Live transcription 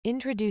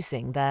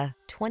Introducing the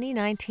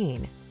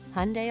 2019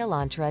 Hyundai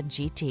Elantra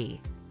GT.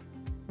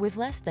 With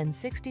less than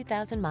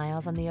 60,000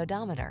 miles on the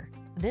odometer,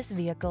 this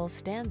vehicle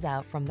stands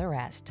out from the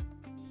rest.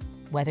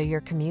 Whether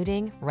you're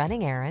commuting,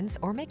 running errands,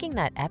 or making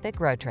that epic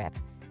road trip,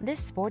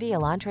 this sporty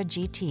Elantra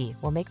GT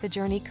will make the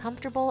journey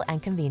comfortable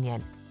and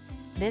convenient.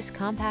 This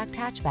compact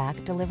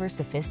hatchback delivers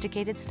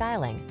sophisticated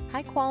styling,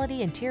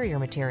 high-quality interior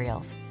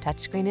materials,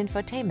 touchscreen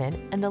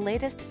infotainment, and the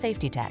latest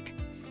safety tech.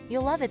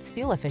 You'll love its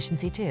fuel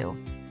efficiency too.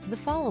 The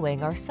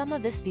following are some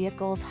of this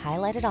vehicle's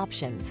highlighted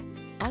options: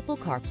 Apple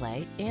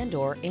CarPlay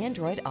and/or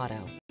Android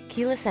Auto,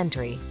 keyless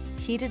entry,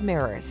 heated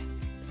mirrors,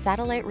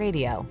 satellite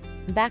radio,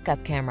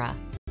 backup camera,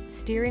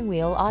 steering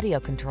wheel audio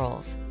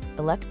controls,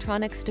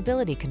 electronic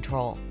stability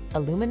control,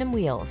 aluminum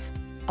wheels,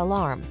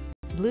 alarm,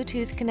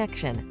 Bluetooth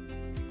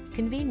connection.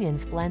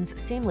 Convenience blends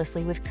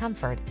seamlessly with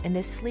comfort in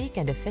this sleek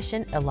and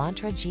efficient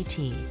Elantra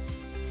GT.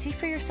 See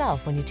for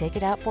yourself when you take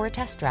it out for a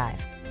test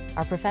drive.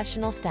 Our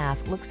professional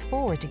staff looks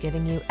forward to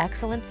giving you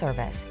excellent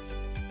service.